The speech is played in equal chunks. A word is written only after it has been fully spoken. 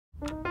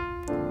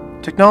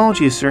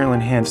Technology has certainly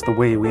enhanced the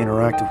way we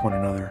interact with one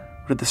another,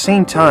 but at the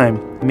same time,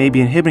 it may be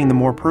inhibiting the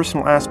more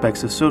personal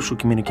aspects of social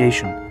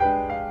communication.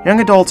 Young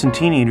adults and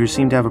teenagers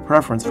seem to have a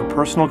preference for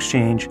personal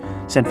exchange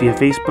sent via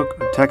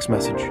Facebook or text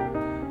message.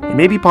 It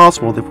may be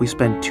possible that if we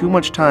spend too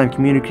much time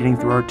communicating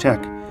through our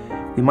tech,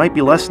 we might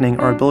be lessening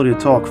our ability to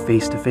talk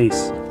face to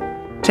face.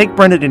 Take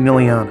Brendan and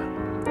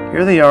Ileana.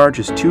 Here they are,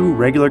 just two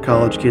regular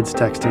college kids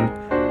texting,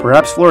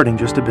 perhaps flirting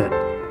just a bit.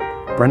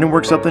 Brendan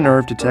works up the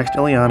nerve to text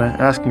Ileana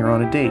asking her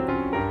on a date.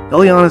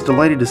 Ileana is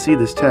delighted to see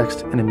this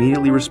text and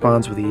immediately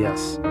responds with a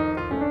yes.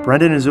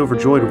 Brendan is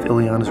overjoyed with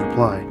Ileana's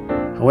reply.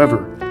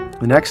 However,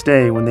 the next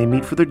day when they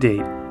meet for their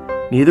date,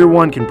 neither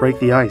one can break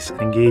the ice and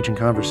engage in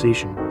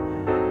conversation.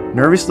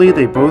 Nervously,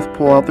 they both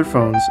pull out their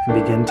phones and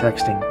begin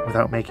texting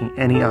without making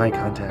any eye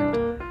contact.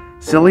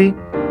 Silly?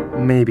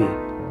 Maybe.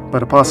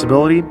 But a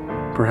possibility?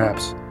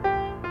 Perhaps.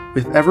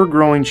 With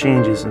ever-growing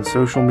changes in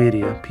social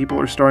media, people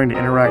are starting to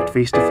interact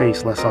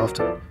face-to-face less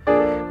often.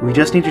 We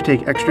just need to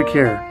take extra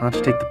care not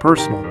to take the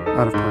personal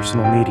out of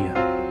personal media.